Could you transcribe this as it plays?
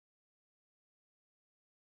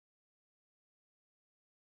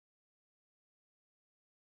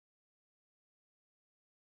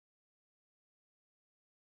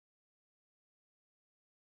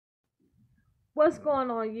What's going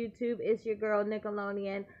on YouTube? It's your girl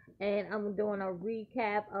Nickelodeon, and I'm doing a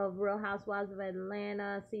recap of Real Housewives of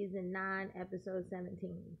Atlanta season 9 episode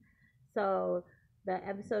 17. So the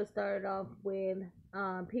episode started off with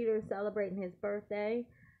Peter celebrating his birthday,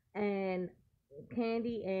 and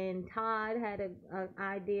Candy and Todd had an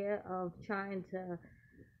idea of trying to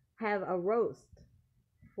have a roast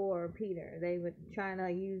for Peter. They were trying to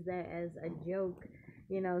use that as a joke,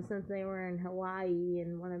 since they were in Hawaii,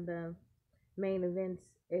 and one of the main events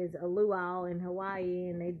is a luau in Hawaii,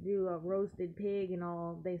 and they do a roasted pig and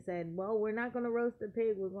all. They said, well, we're not going to roast the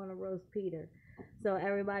pig, we're going to roast Peter. So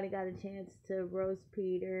everybody got a chance to roast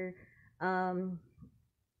Peter. Candy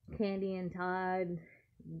and Todd,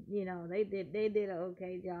 they did an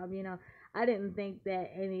okay job. I didn't think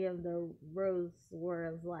that any of the roasts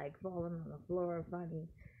were like falling on the floor funny.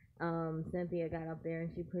 Cynthia got up there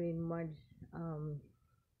and she pretty much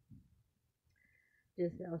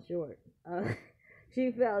just fell short.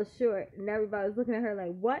 She fell short, and everybody was looking at her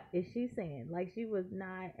like, "What is she saying?" Like, she was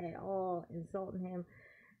not at all insulting him,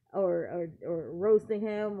 or roasting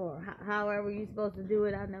him, or however you're supposed to do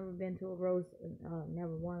it. I've never been to a roast,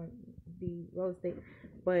 never want to be roasted,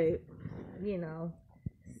 but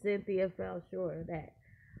Cynthia fell short of that.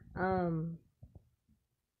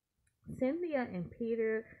 Cynthia and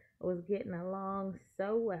Peter was getting along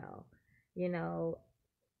so well.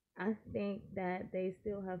 I think that they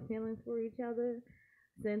still have feelings for each other.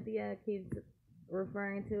 Cynthia keeps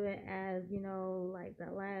referring to it as, like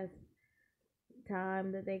the last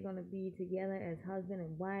time that they're going to be together as husband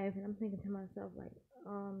and wife. And I'm thinking to myself, like,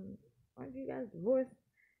 aren't you guys divorced?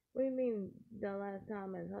 What do you mean the last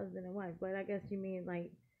time as husband and wife? But I guess you mean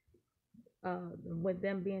like with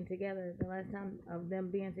them being together, the last time of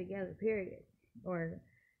them being together, period.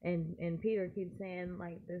 And Peter keeps saying,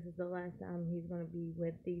 like, this is the last time he's going to be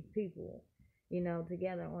with these people,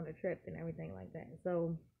 together on a trip and everything like that.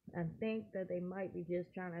 So I think that they might be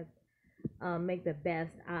just trying to make the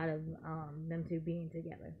best out of them two being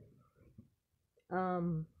together.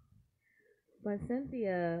 But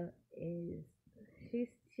Cynthia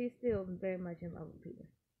she's still very much in love with Peter,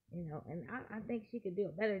 and I think she could do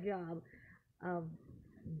a better job of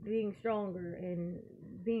being stronger and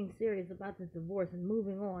being serious about this divorce and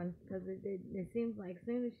moving on, because it seems like as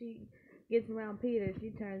soon as she gets around Peter,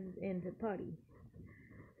 she turns into putty.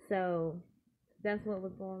 So that's what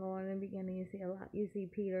was going on in the beginning. You see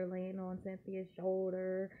Peter laying on Cynthia's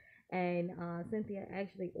shoulder, and Cynthia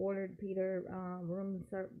actually ordered Peter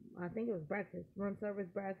I think it was room service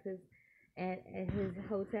breakfast at his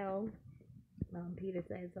hotel. Peter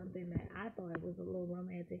said something that I thought was a little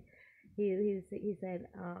romantic. He said,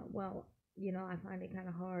 well, I find it kind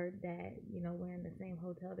of hard that, we're in the same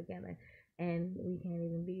hotel together and we can't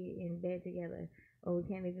even be in bed together, or we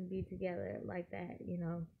can't even be together like that,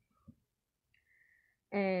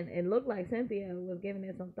 And it looked like Cynthia was giving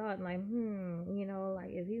it some thought, like,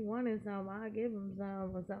 like if he wanted some, I'll give him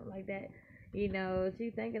some, or something like that.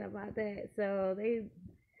 She's thinking about that. So they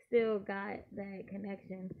still got that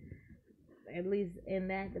connection, at least in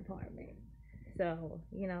that department. So,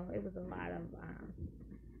 it was a lot of,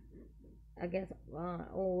 I guess,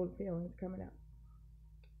 old feelings coming up.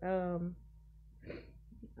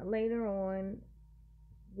 Later on,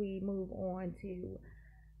 we move on to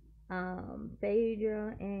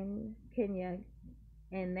Phaedra and Kenya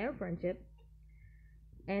and their friendship.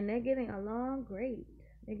 And they're getting along great.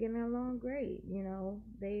 They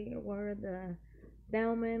were the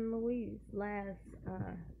Thelma and Louise last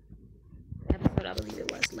episode, I believe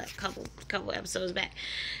it was, last couple episodes back,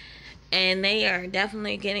 and they are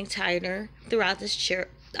definitely getting tighter throughout this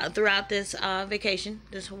vacation,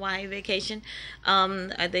 this Hawaii vacation.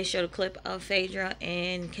 They showed a clip of Phaedra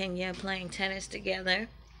and Kenya playing tennis together,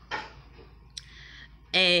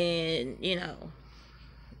 and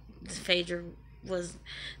Phaedra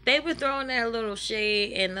they were throwing that little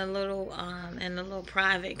shade in the little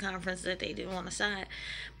private conference that they did on the side.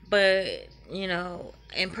 But,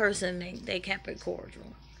 in person, they kept it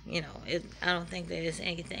cordial. I don't think there's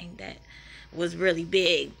anything that was really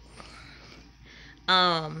big.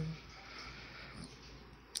 So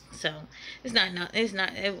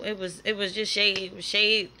it was just shade. It was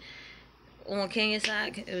shade on Kenya's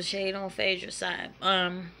side. It was shade on Phaedra's side.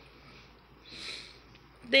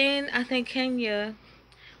 Then I think Kenya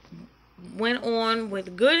went on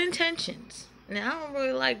with good intentions. Now, I don't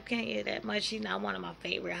really like Kenya that much. She's not one of my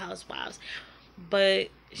favorite housewives. But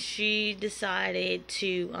she decided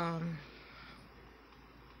to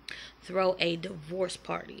throw a divorce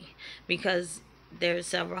party, because there are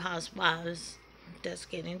several housewives that's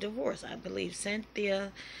getting divorced. I believe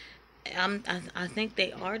Cynthia, I think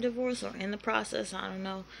they are divorced or in the process. I don't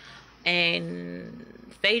know.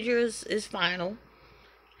 and Phaedra's is final.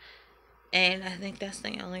 And I think that's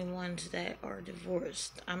the only ones that are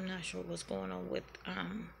divorced. I'm not sure what's going on with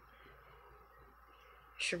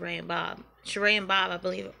Sheree and Bob. Sheree and Bob, I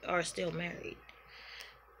believe, are still married.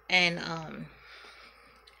 And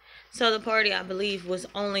so the party, I believe, was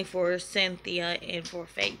only for Cynthia and for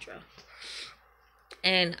Phaedra.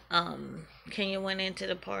 And Kenya went into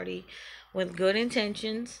the party with good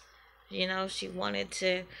intentions. You know, she wanted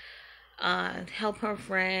to help her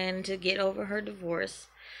friend to get over her divorce.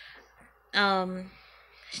 Um,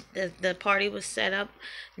 the party was set up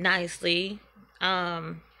nicely.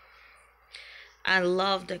 Um, I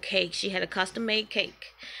loved the cake. She had a custom made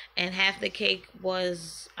cake, and half the cake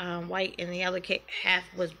was white, and the other cake half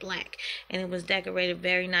was black, and it was decorated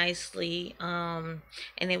very nicely. And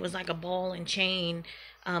it was like a ball and chain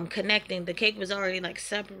connecting. The cake was already like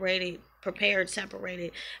separated, prepared,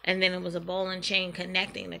 separated, and then it was a ball and chain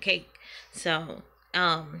connecting the cake. So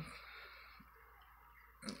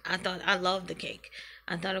I loved the cake.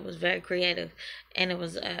 I thought it was very creative, and it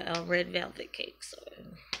was a red velvet cake. So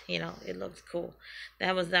you know, it looked cool.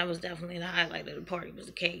 That was definitely the highlight of the party was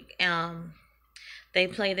the cake. They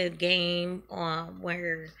played a game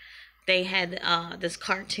where they had this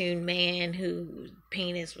cartoon man whose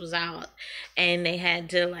penis was out, and they had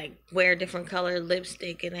to like wear different colored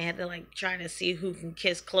lipstick, and they had to like try to see who can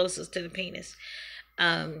kiss closest to the penis.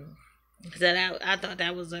 Um, so that I thought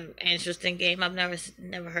that was an interesting game. I've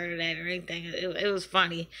never heard of that or anything. It was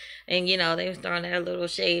funny, and you know they was throwing their little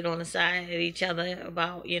shade on the side at each other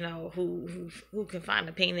about you know who can find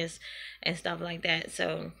a penis and stuff like that.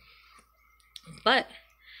 So, but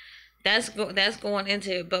that's going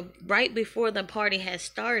into it. But right before the party has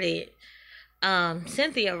started,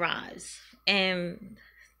 Cynthia arrives, and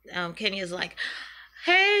Kenya's like,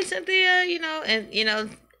 "Hey, Cynthia," you know, and you know,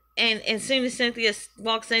 and as soon as Cynthia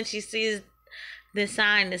walks in, she sees this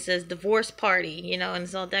sign that says "divorce party," you know, and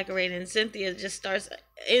it's all decorated. And Cynthia just starts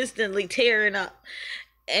instantly tearing up,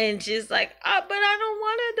 and she's like, "Oh, but I don't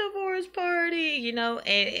want a divorce party," you know.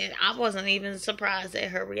 And I wasn't even surprised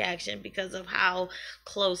at her reaction because of how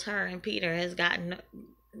close her and Peter has gotten,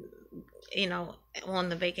 you know, on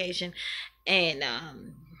the vacation, and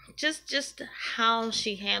just how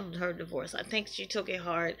she handled her divorce. I think she took it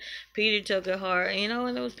hard. Peter took it hard, you know,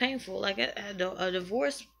 and it was painful. Like a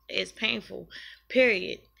divorce is painful,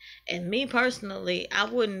 period. And me personally, I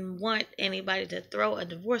wouldn't want anybody to throw a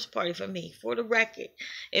divorce party for me. For the record,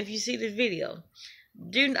 if you see this video,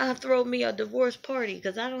 do not throw me a divorce party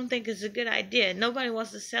because I don't think it's a good idea. Nobody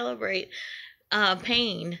wants to celebrate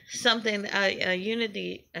pain, something a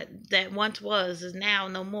unity that once was is now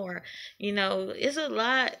no more. You know, it's a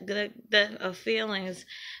lot of feelings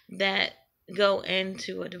that go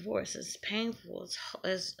into a divorce. It's painful.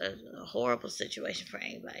 It's a horrible situation for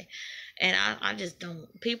anybody, and I just don't.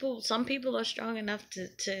 Some people are strong enough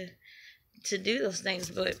to do those things,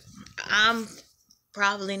 but I'm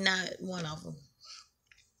probably not one of them.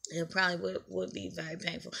 It probably would be very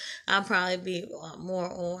painful. I'll probably be more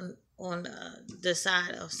on the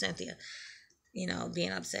side of Cynthia, you know,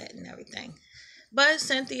 being upset and everything. But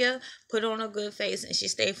Cynthia put on a good face and she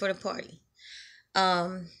stayed for the party.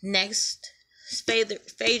 Next,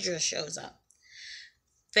 Phaedra shows up.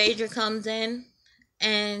 Phaedra comes in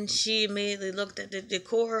and she immediately looked at the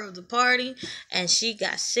decor of the party and she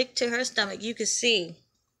got sick to her stomach. You could see.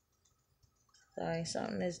 Sorry,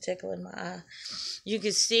 something is tickling my eye. You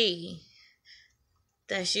could see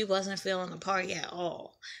that she wasn't feeling the party at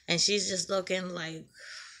all, and she's just looking like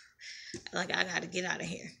I gotta get out of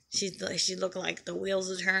here. She looked like the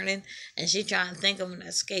wheels are turning, and she trying to think of an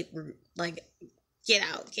escape route, like get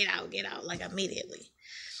out, get out, get out, like immediately.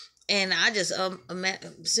 And I just as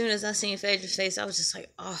soon as I seen Phaedra's face, I was just like,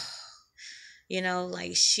 oh, you know,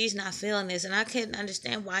 like she's not feeling this, and I couldn't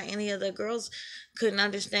understand why any of the girls couldn't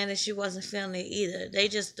understand that she wasn't feeling it either. They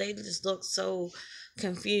just looked so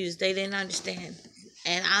confused. They didn't understand,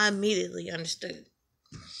 and I immediately understood.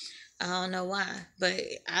 I don't know why, but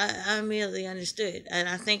I immediately understood, and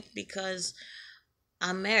I think because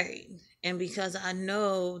I'm married, and because I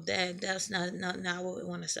know that that's not what we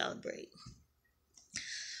want to celebrate.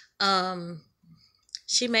 Um,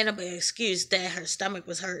 she made up an excuse that her stomach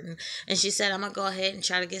was hurting, and she said, "I'm gonna go ahead and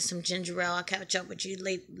try to get some ginger ale. I'll catch up with you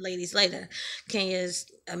ladies later." Kenya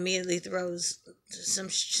immediately throws some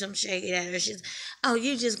shade at her. She's, "Oh,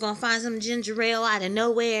 you just gonna find some ginger ale out of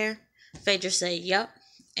nowhere?" Phaedra said, "Yup,"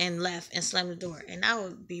 and left and slammed the door. And I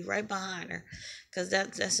would be right behind her, cause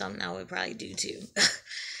that's something I would probably do too.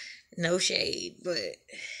 No shade, but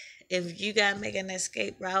if you gotta make an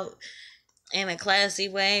escape route in a classy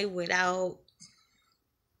way without,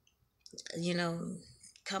 you know,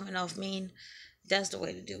 coming off mean, that's the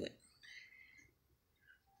way to do it.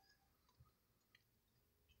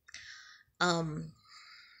 Um,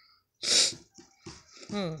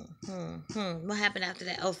 What happened after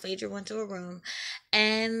that? Oh, Phaedra went to her room,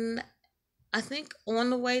 and I think on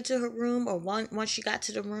the way to her room, or once she got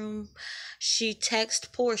to the room, she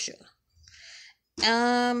texted Portia.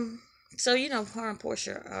 Um, so her and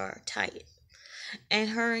Portia are tight, and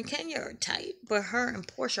her and Kenya are tight, but her and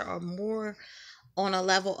Portia are more on a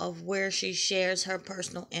level of where she shares her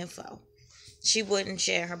personal info. She wouldn't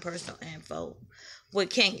share her personal info with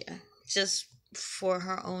Kenya just for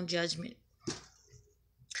her own judgment.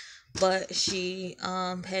 But she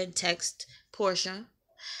had texted Portia,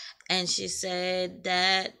 and she said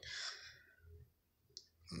that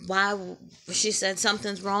why she said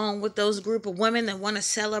something's wrong with those group of women that want to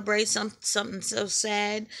celebrate something so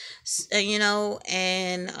sad,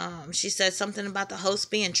 and she said something about the host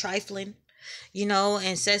being trifling,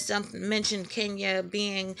 and said something, mentioned Kenya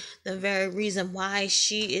being the very reason why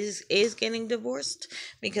she is getting divorced.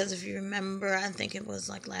 Because if you remember, I think it was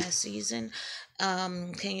like last season,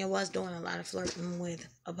 Kenya was doing a lot of flirting with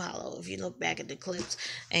Apollo. If you look back at the clips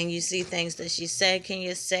and you see things that she said,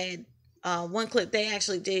 Kenya said, one clip, they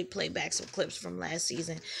actually did play back some clips from last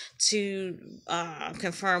season to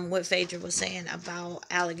confirm what Phaedra was saying about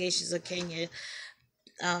allegations of Kenya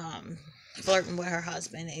flirting with her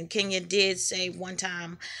husband. And Kenya did say one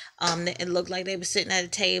time that it looked like they were sitting at a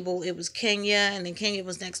table. It was Kenya, and then Kenya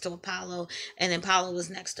was next to Apollo, and then Apollo was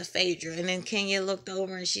next to Phaedra. And then Kenya looked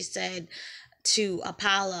over and she said to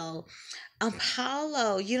Apollo,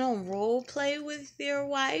 you don't role play with your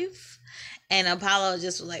wife? And Apollo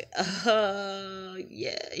just was like,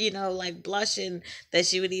 yeah, like blushing that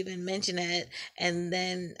she would even mention it. And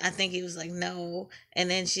then I think he was like, no.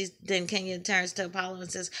 And then Kenya turns to Apollo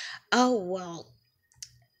and says, oh, well,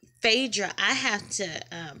 Phaedra, I have to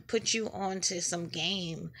put you on to some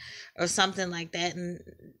game or something like that. And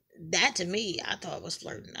that to me, I thought was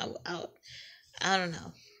flirting. I don't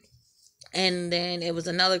know. And then it was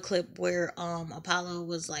another clip where Apollo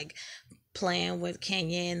was like playing with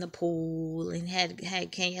Kenya in the pool and had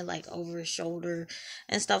Kenya like over his shoulder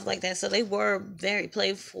and stuff like that. So they were very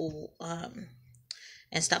playful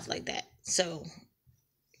and stuff like that. So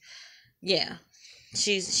yeah,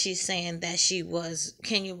 she's saying that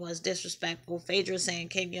Kenya was disrespectful. Phaedra saying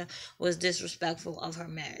Kenya was disrespectful of her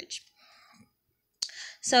marriage.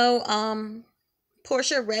 So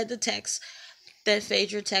Portia read the text that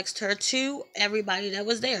Phaedra texted her to everybody that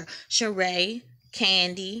was there. Sheree,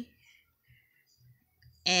 Candy,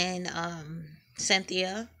 and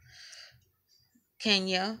Cynthia,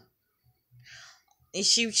 Kenya. And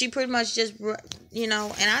she pretty much just, and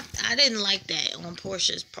I didn't like that on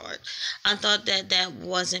Portia's part. I thought that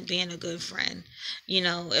wasn't being a good friend.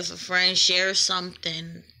 If a friend shares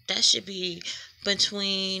something, that should be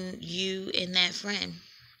between you and that friend.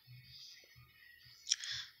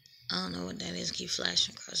 I don't know what that is. Keep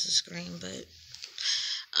flashing across the screen, but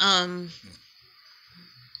I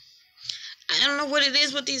don't know what it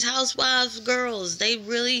is with these housewives girls. They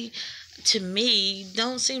really, to me,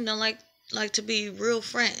 don't seem to like to be real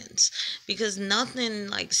friends, because nothing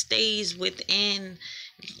like stays within.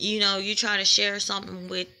 You try to share something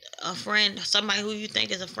with a friend, somebody who you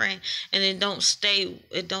think is a friend, and it don't stay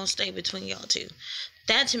between y'all two.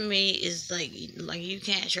 That to me is like you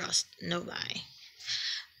can't trust nobody.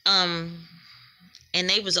 And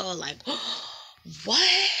they was all like, oh,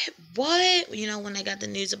 what? When they got the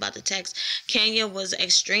news about the text, Kenya was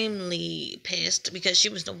extremely pissed because she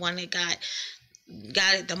was the one that got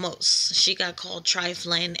it the most. She got called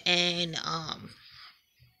trifling and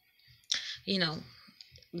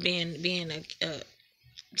being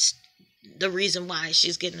the reason why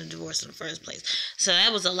she's getting a divorce in the first place. So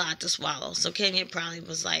that was a lot to swallow. So Kenya probably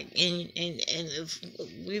was like, and if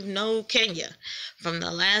we've known Kenya from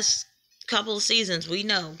the last couple of seasons, we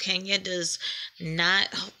know Kenya does not,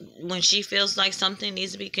 when she feels like something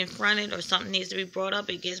needs to be confronted or something needs to be brought up,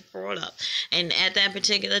 it gets brought up. And at that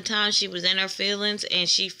particular time, she was in her feelings and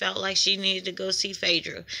she felt like she needed to go see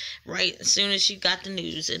Phaedra right as soon as she got the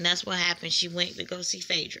news. And that's what happened. She went to go see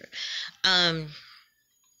Phaedra.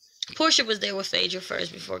 Portia was there with Phaedra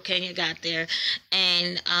first before Kenya got there,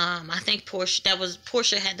 and I think Portia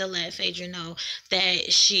had to let Phaedra know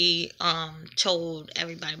that she told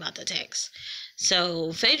everybody about the text.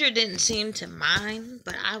 So Phaedra didn't seem to mind,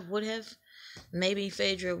 but I would have. Maybe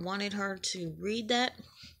Phaedra wanted her to read that.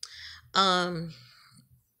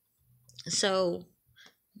 So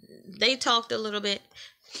they talked a little bit.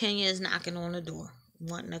 Kenya is knocking on the door,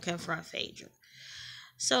 wanting to confront Phaedra.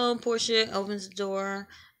 So Portia opens the door.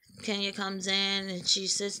 Kenya comes in and she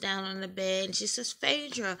sits down on the bed and she says,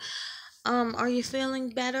 Phaedra, are you feeling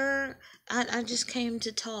better? I just came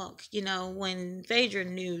to talk. When Phaedra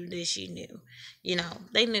knew that she knew,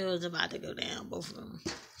 they knew it was about to go down, both of them.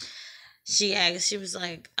 She asked, she was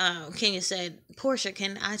like, Kenya said, Portia,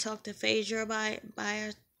 can I talk to Phaedra by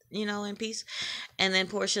her, in peace? And then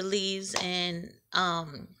Portia leaves, and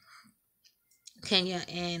Kenya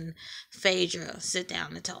and Phaedra sit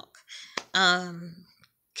down to talk.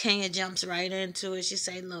 Kenya jumps right into it. She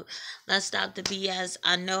say, look, let's stop the BS.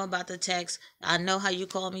 I know about the text. I know how you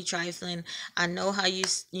call me trifling. I know how you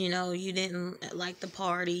didn't like the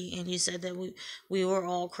party. And you said that we were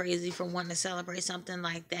all crazy for wanting to celebrate something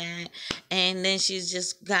like that. And then she's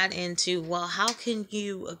just got into, well, how can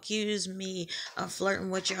you accuse me of flirting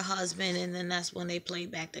with your husband? And then that's when they played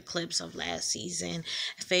back the clips of last season.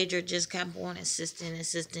 Phaedra just kept on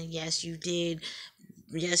insisting, yes, you did.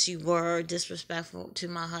 Yes, you were disrespectful to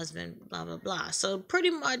my husband, blah, blah, blah. So pretty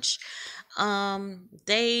much,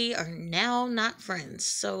 they are now not friends.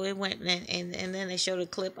 So it went, and then they showed a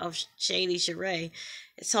clip of Shady Sheree.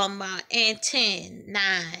 It's talking about, and 10,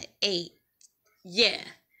 9, 8. Yeah.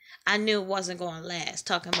 I knew it wasn't going to last.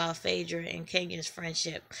 Talking about Phaedra and Kenya's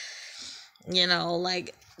friendship.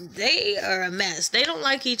 Like, they are a mess. They don't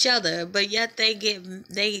like each other, but yet they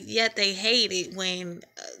hate it when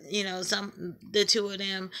the two of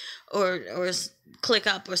them or click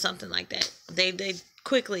up or something like that. They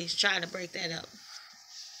quickly try to break that up.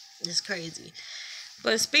 It's crazy.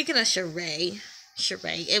 But speaking of Sheree,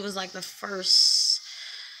 it was like the first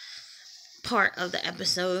part of the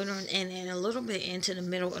episode, and a little bit into the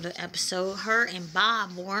middle of the episode, her and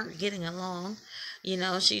Bob weren't getting along.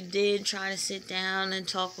 She did try to sit down and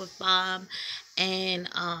talk with Bob, and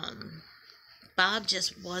Bob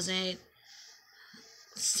just wasn't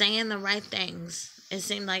saying the right things. It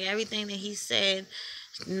seemed like everything that he said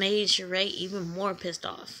made Sheree even more pissed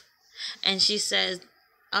off. And she says,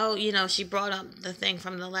 she brought up the thing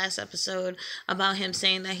from the last episode about him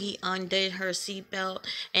saying that he undid her seatbelt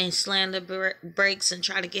and slammed the brakes and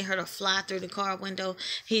tried to get her to fly through the car window.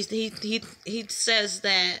 He says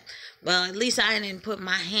that, well, at least I didn't put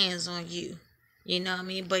my hands on you. You know what I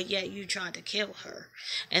mean? But yet you tried to kill her.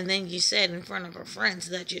 And then you said in front of her friends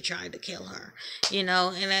that you tried to kill her. And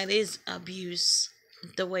that is abuse,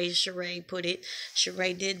 the way Sheree put it.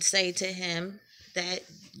 Sheree did say to him that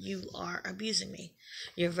you are abusing me.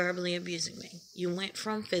 You're verbally abusing me. You went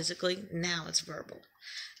from physically, now it's verbal.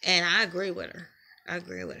 And I agree with her.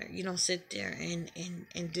 You don't sit there and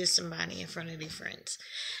diss somebody in front of their friends.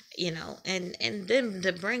 And then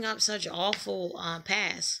to bring up such awful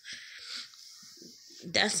past,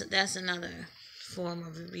 that's another form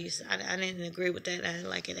of abuse. I didn't agree with that. I didn't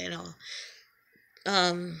like it at all.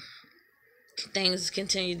 Things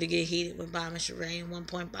continued to get heated with Bob and Sheree. At one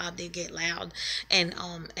point, Bob did get loud, and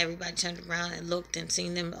everybody turned around and looked and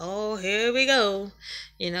seen them. Oh, here we go,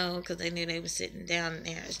 because they knew they were sitting down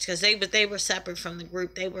there. Because they were separate from the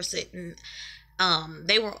group. They were sitting.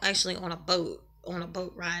 They were actually on a boat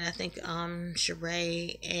ride. I think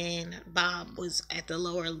Sheree and Bob was at the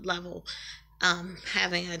lower level,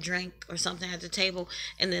 having a drink or something at the table,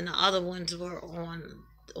 and then the other ones were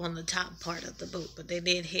on the top part of the boat, but they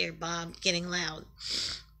did hear Bob getting loud.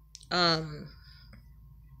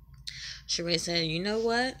 Sheree said, you know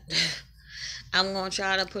what? I'm going to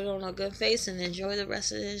try to put on a good face and enjoy the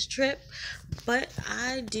rest of this trip, but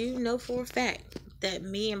I do know for a fact that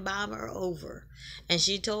me and Bob are over. And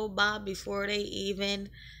she told Bob before they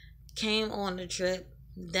even came on the trip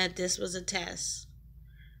that this was a test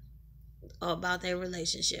about their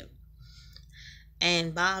relationship.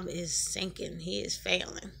 And Bob is sinking. He is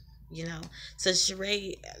failing, So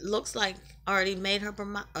Sheree looks like already made up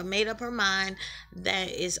her mind that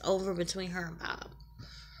it's over between her and Bob.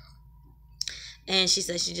 And she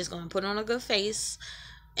said she's just going to put on a good face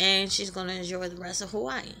and she's going to enjoy the rest of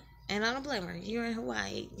Hawaii. And I don't blame her. You're in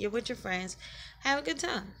Hawaii. You're with your friends. Have a good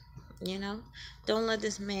time, Don't let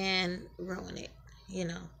this man ruin it,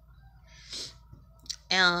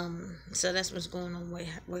 So that's what's going on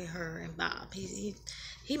with her and Bob. He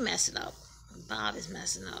messing up. Bob is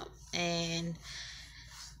messing up, and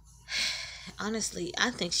honestly,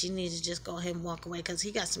 I think she needs to just go ahead and walk away because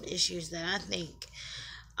he got some issues that I think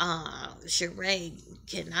Sheree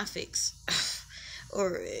cannot fix,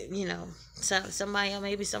 or somebody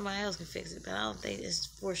else can fix it, but I don't think it's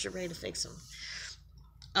for Sheree to fix them.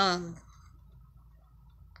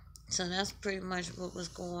 So that's pretty much what was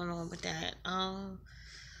going on with that.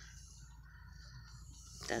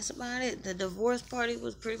 That's about it. The divorce party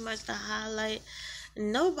was pretty much the highlight.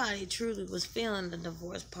 Nobody truly was feeling the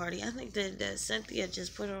divorce party. I think that Cynthia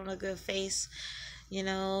just put on a good face. you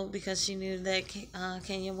know, because she knew that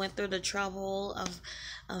Kenya went through the trouble of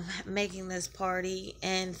making this party,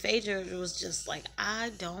 and Phaedra was just like,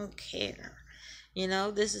 I don't care, you know,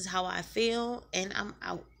 this is how I feel, and I'm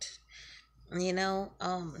out, you know.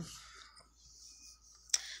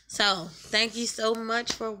 So thank you so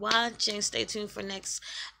much for watching. Stay tuned for next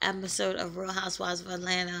episode of Real Housewives of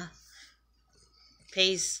Atlanta.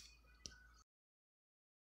 Peace.